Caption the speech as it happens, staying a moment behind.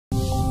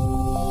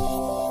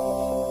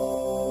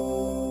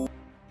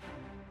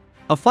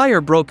A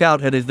fire broke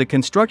out at the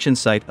construction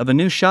site of a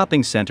new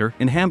shopping center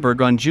in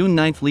Hamburg on June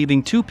 9,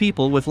 leaving 2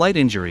 people with light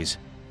injuries.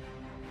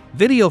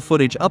 Video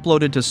footage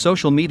uploaded to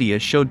social media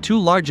showed 2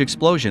 large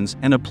explosions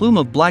and a plume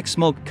of black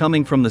smoke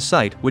coming from the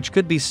site, which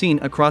could be seen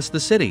across the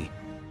city.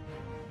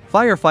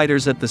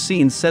 Firefighters at the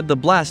scene said the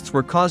blasts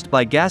were caused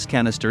by gas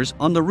canisters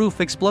on the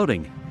roof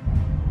exploding.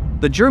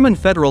 The German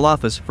Federal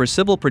Office for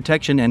Civil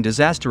Protection and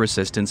Disaster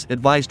Assistance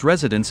advised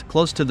residents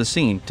close to the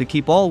scene to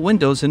keep all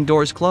windows and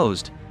doors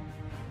closed.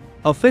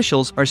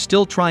 Officials are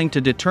still trying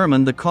to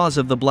determine the cause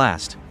of the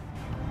blast.